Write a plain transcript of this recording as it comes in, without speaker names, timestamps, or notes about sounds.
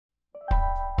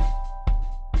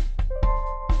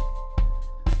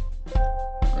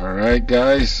Alright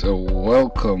guys,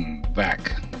 welcome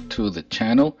back to the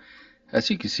channel. As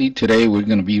you can see, today we're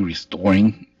going to be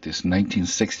restoring this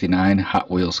 1969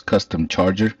 Hot Wheels custom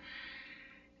Charger,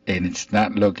 and it's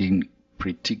not looking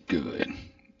pretty good.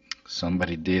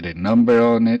 Somebody did a number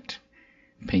on it,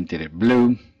 painted it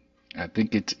blue. I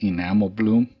think it's enamel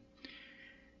blue.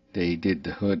 They did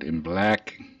the hood in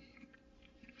black.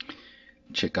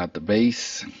 Check out the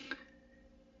base.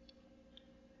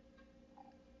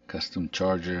 Custom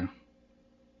Charger,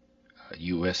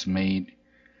 US made.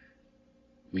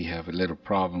 We have a little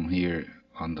problem here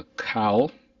on the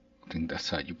cowl. I think that's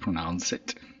how you pronounce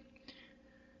it.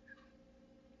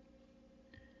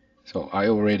 So I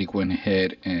already went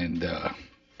ahead and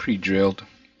pre-drilled,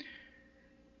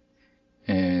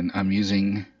 and I'm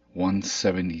using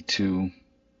 172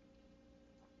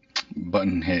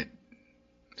 button head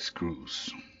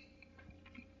screws.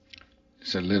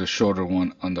 It's a little shorter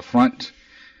one on the front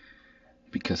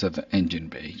because of the engine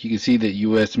bay. You can see that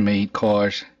US made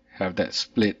cars have that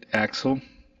split axle.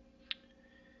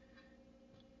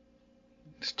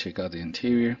 Let's check out the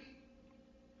interior.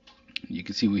 You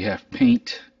can see we have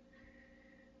paint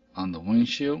on the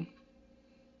windshield.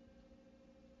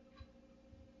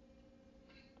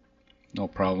 No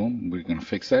problem, we're gonna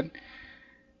fix that.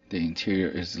 The interior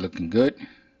is looking good.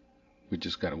 We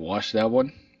just gotta wash that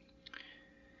one.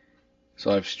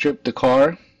 So I've stripped the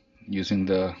car using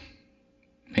the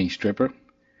paint stripper.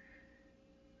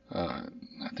 I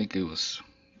think it was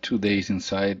 2 days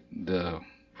inside the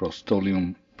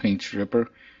Rust-Oleum paint stripper,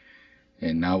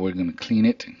 and now we're gonna clean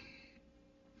it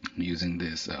using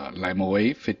this Lime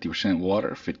Away, 50%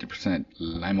 water, 50%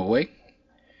 Lime Away.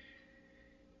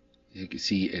 As you can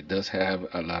see, it does have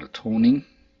a lot of toning,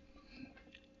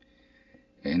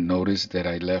 and notice that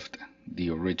I left the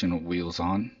original wheels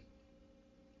on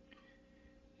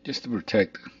just to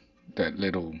protect that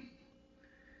little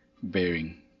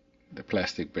bearing, the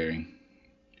plastic bearing.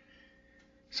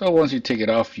 So once you take it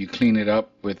off, you clean it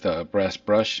up with a brass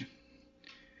brush,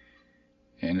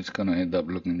 and it's gonna end up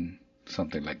looking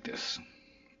something like this.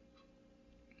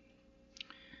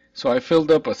 So I filled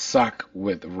up a sock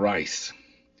with rice,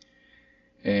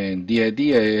 and the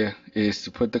idea is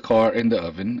to put the car in the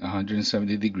oven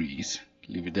 170 degrees,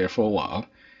 leave it there for a while,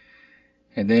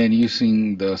 and then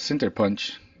using the center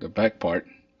punch, the back part,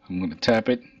 I'm going to tap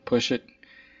it, push it,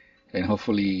 and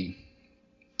hopefully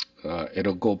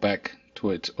it'll go back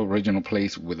to its original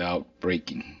place without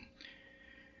breaking.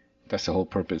 That's the whole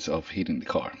purpose of heating the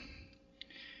car.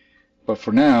 But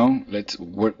for now, let's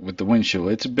work with the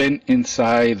windshield. It's been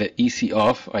inside the EC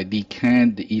off. I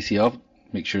decanned the EC off.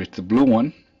 Make sure it's the blue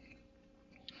one.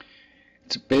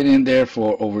 It's been in there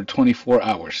for over 24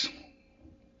 hours.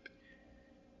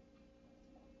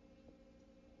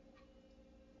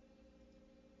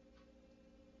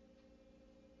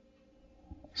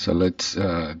 So let's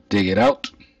dig it out.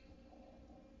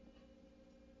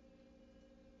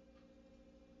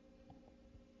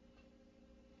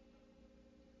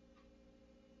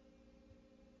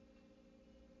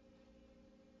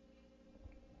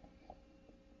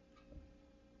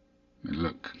 And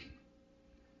look,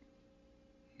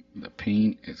 the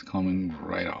paint is coming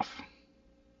right off.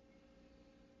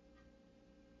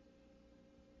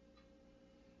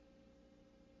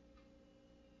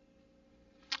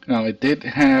 Now it did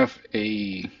have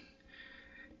a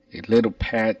little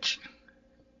patch,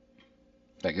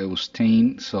 like it was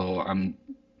stained, so I'm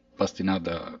busting out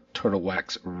the turtle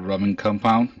wax rubbing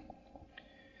compound,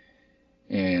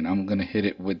 and I'm gonna hit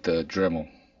it with the Dremel.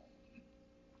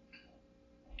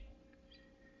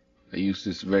 I use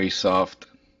this very soft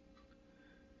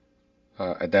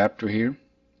adapter here.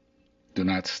 Do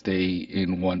not stay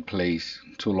in one place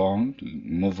too long.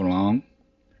 Move along,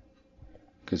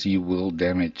 because you will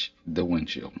damage the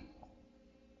windshield.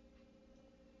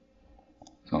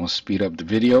 So I'm going to speed up the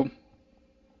video.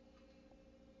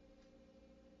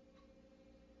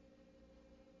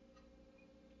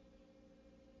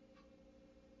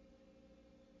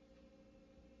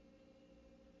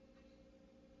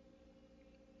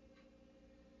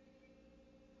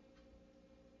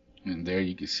 And there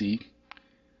you can see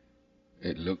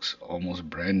it looks almost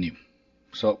brand new.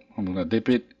 So I'm going to dip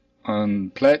it on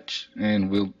pledge,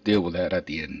 and we'll deal with that at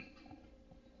the end.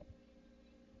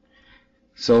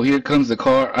 So here comes the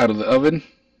car out of the oven.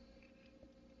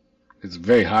 It's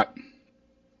very hot.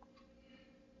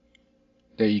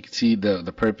 There you can see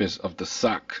the purpose of the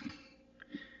sock,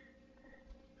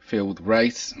 filled with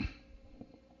rice.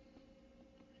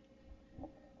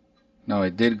 Now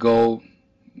it did go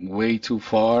way too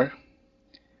far,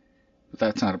 but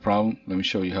that's not a problem. Let me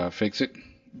show you how I fix it.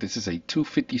 This is a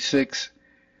 256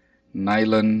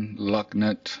 nylon lock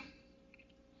nut.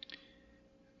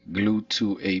 glued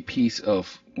to a piece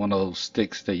of one of those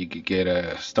sticks that you could get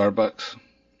at Starbucks.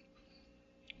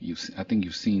 I think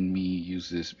you've seen me use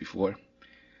this before.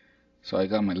 So I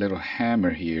got my little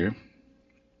hammer here,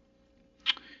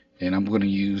 and I'm going to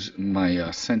use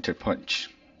my center punch.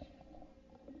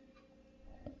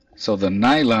 So the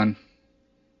nylon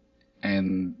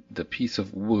and the piece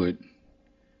of wood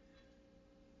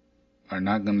are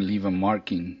not going to leave a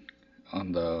marking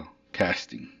on the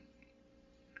casting.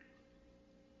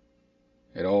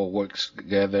 It all works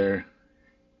together.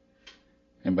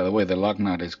 And by the way, the lock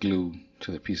nut is glued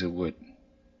to the piece of wood.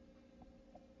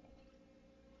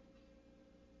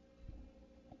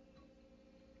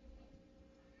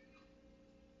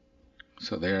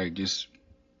 So there, I just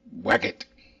whack it.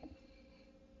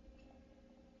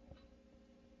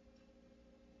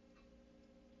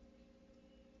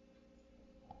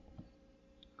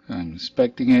 I'm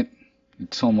inspecting it.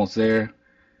 It's almost there.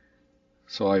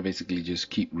 So I basically just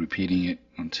keep repeating it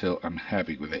until I'm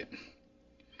happy with it.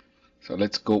 So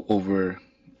let's go over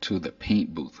to the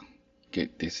paint booth.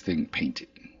 Get this thing painted.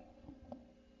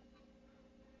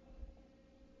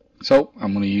 So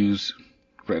I'm going to use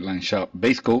Redline Shop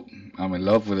base coat. I'm in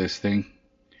love with this thing.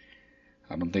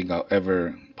 I don't think I'll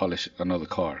ever polish another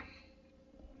car.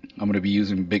 I'm going to be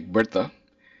using Big Bertha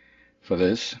for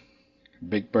this.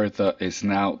 Big Bertha is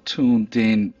now tuned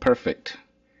in perfect.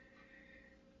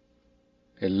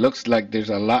 It looks like there's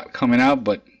a lot coming out,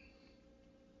 but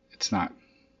it's not.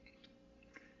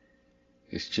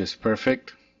 It's just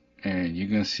perfect, and you're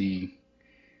gonna see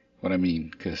what I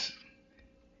mean, because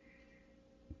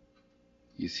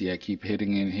you see I keep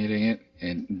hitting it,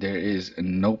 and there is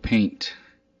no paint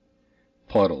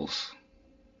puddles.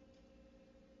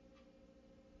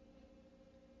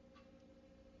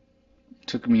 It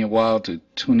took me a while to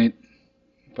tune it,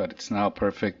 but it's now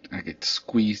perfect. I could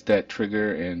squeeze that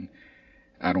trigger and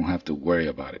I don't have to worry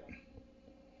about it.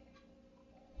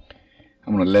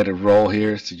 I'm going to let it roll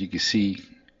here so you can see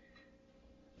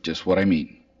just what I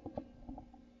mean.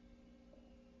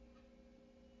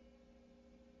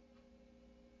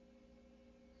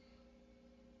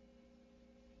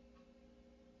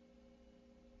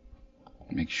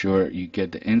 Make sure you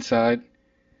get the inside,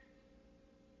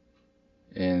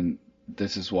 and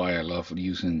this is why I love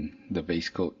using the base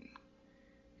coat.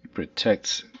 It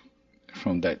protects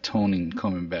from that toning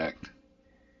coming back,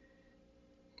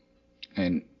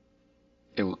 and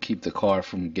it will keep the car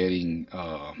from getting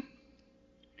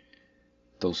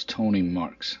those toning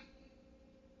marks.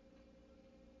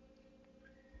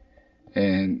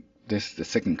 And this is the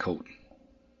second coat.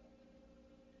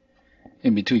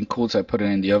 In between coats, I put it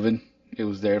in the oven. It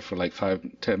was there for like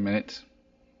 5-10 minutes.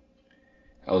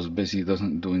 I was busy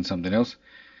doing something else.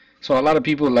 So a lot of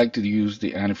people like to use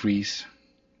the antifreeze.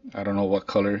 I don't know what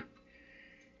color.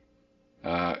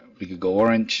 We could go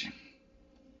orange.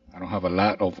 I don't have a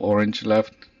lot of orange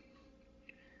left.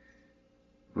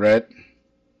 Red.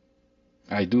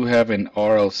 I do have an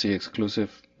RLC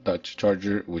exclusive Dodge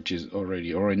Charger, which is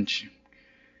already orange.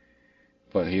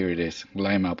 But here it is,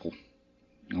 lime apple.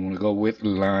 I'm going to go with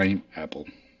lime apple.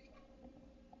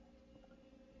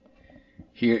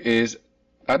 Here is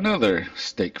another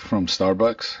stick from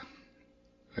Starbucks.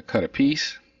 I cut a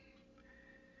piece.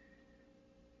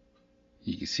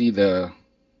 You can see the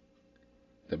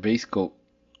base coat.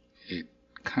 It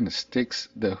kind of sticks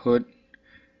the hood,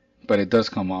 but it does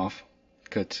come off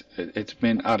because it's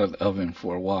been out of the oven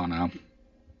for a while now.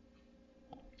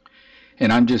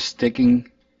 And I'm just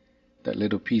sticking that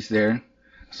little piece there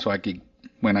so I could,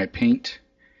 when I paint,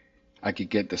 I could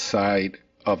get the side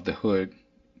of the hood,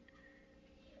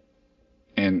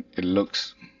 and it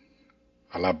looks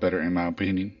a lot better in my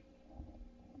opinion.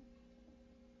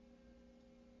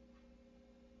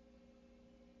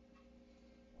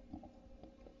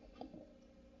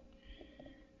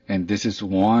 And this is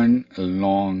one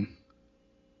long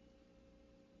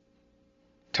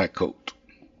tack coat.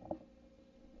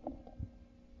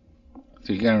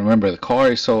 So you gotta remember, the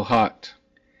car is so hot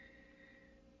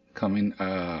coming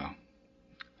out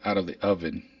of the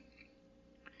oven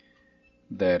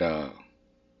that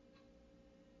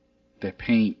the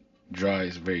paint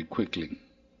dries very quickly.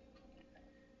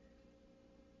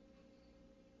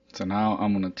 So now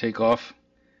I'm gonna take off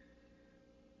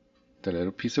the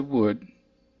little piece of wood,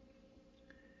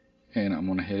 and I'm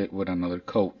gonna hit it with another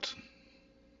coat.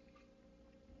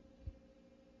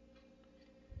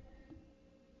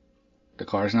 The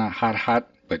car is not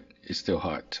hot, but it's still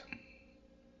hot.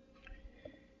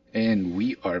 And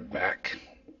we are back.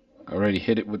 I already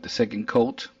hit it with the second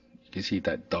coat. You can see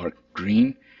that dark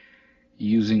green.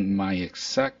 Using my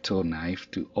X-Acto knife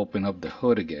to open up the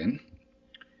hood again.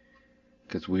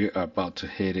 because we're about to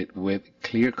hit it with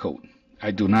clear coat.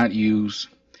 I do not use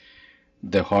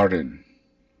the harden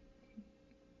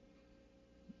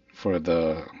for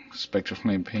the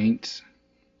Spectraflame paints.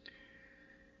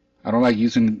 I don't like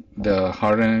using the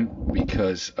harden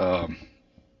because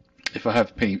if I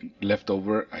have paint left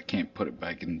over, I can't put it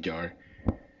back in the jar.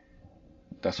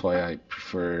 That's why I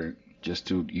prefer just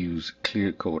to use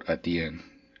clear coat at the end.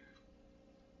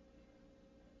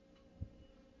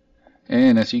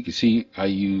 And as you can see, I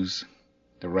use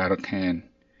the Redline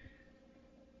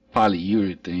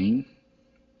polyurethane.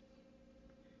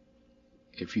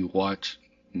 If you watch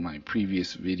my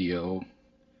previous video,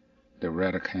 the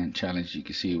Redline challenge, you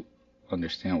can see,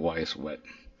 understand why it's wet.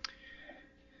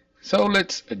 So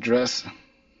let's address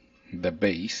the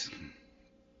base.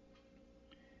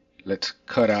 Let's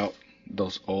cut out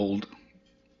those old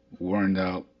worn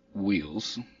out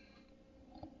wheels.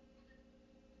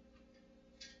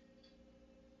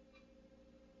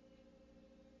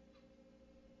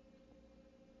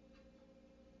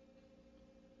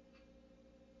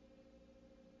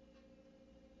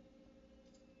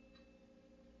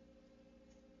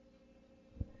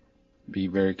 Be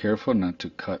very careful not to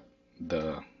cut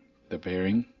the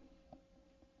bearing.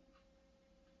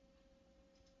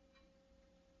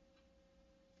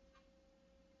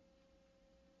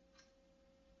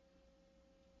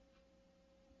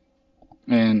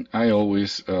 And I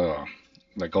always,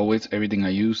 like always, everything I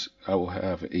use, I will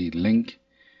have a link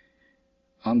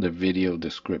on the video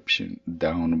description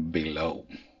down below.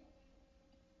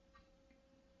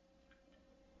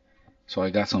 So I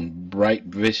got some Bright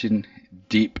Vision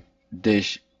deep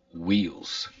dish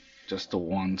wheels, just the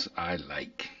ones I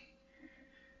like.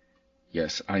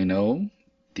 Yes, I know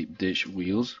deep dish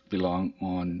wheels belong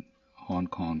on Hong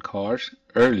Kong cars,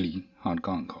 early Hong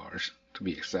Kong cars to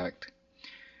be exact.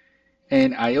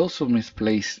 And I also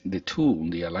misplaced the tool,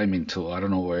 the alignment tool. I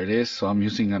don't know where it is, so I'm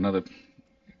using another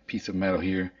piece of metal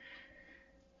here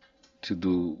to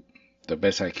do the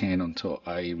best I can until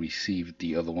I receive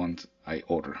the other ones I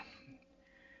order.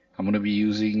 I'm going to be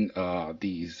using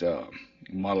these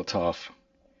Molotov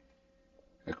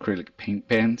acrylic paint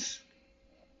pens.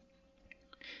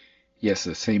 Yes,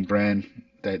 the same brand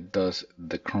that does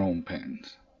the chrome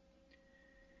pens.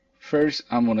 First,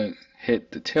 I'm going to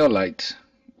hit the tail lights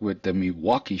with the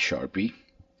Milwaukee Sharpie.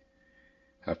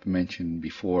 I've mentioned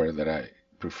before that I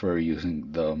prefer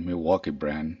using the Milwaukee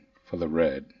brand for the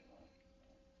red.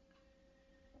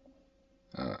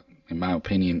 In my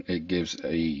opinion, it gives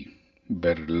a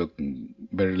better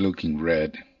looking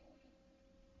red.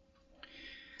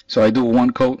 So I do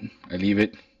one coat, I leave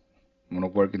it. I'm gonna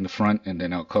work in the front and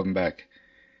then I'll come back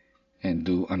and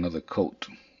do another coat.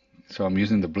 So I'm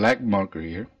using the black marker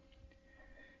here.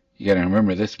 You gotta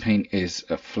remember this paint is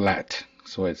a flat,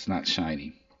 so it's not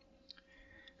shiny.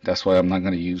 That's why I'm not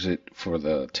gonna use it for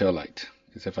the tail light,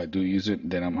 because if I do use it,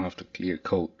 then I'm gonna have to clear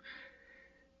coat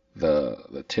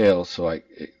the tail so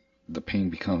the paint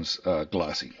becomes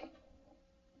glossy.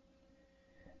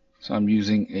 So I'm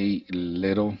using a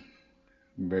little,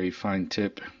 very fine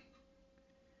tip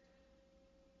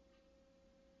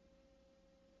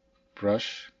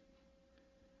brush.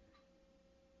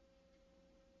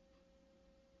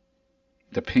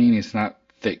 The paint is not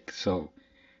thick, so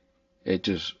it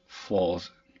just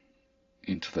falls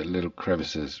into the little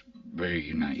crevices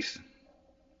very nice.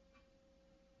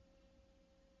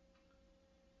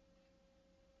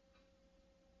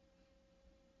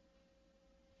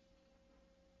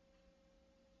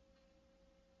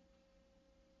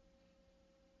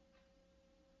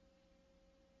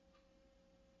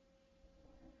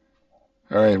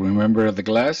 Alright, remember the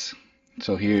glass?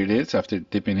 So here it is after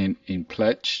dipping in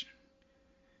pledge.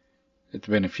 It's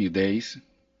been a few days.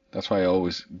 That's why I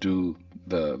always do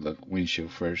the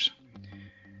windshield first.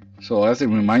 So as a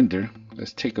reminder,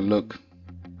 let's take a look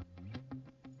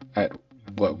at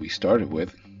what we started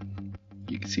with.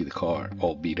 You can see the car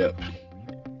all beat up.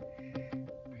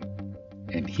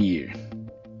 And here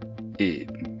it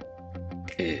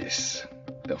is,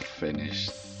 the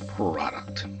finished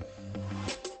product.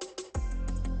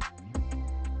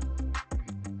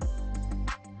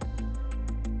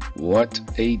 What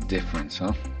a difference,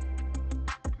 huh?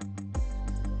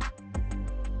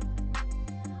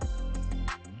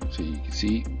 So you can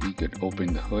see we could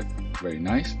open the hood, very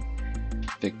nice.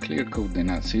 The clear coat did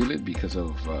not seal it because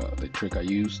of the trick I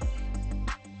used.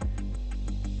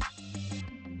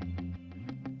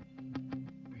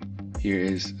 Here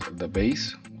is the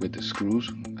base with the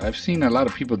screws. I've seen a lot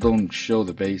of people don't show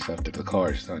the base after the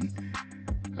car is done.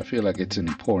 I feel like it's an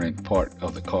important part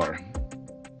of the car.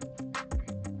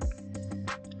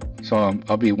 So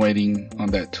I'll be waiting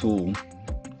on that tool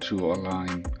to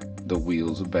align the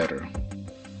wheels better.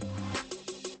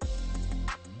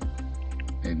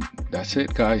 And that's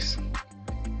it, guys.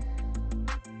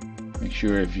 Make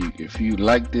sure if you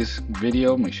like this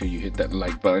video, make sure you hit that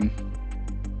like button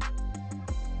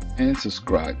and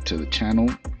subscribe to the channel,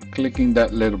 clicking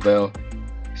that little bell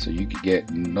so you can get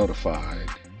notified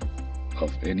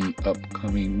of any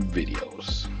upcoming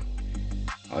videos.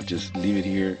 I'll just leave it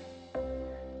here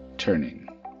turning.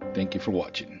 Thank you for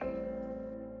watching.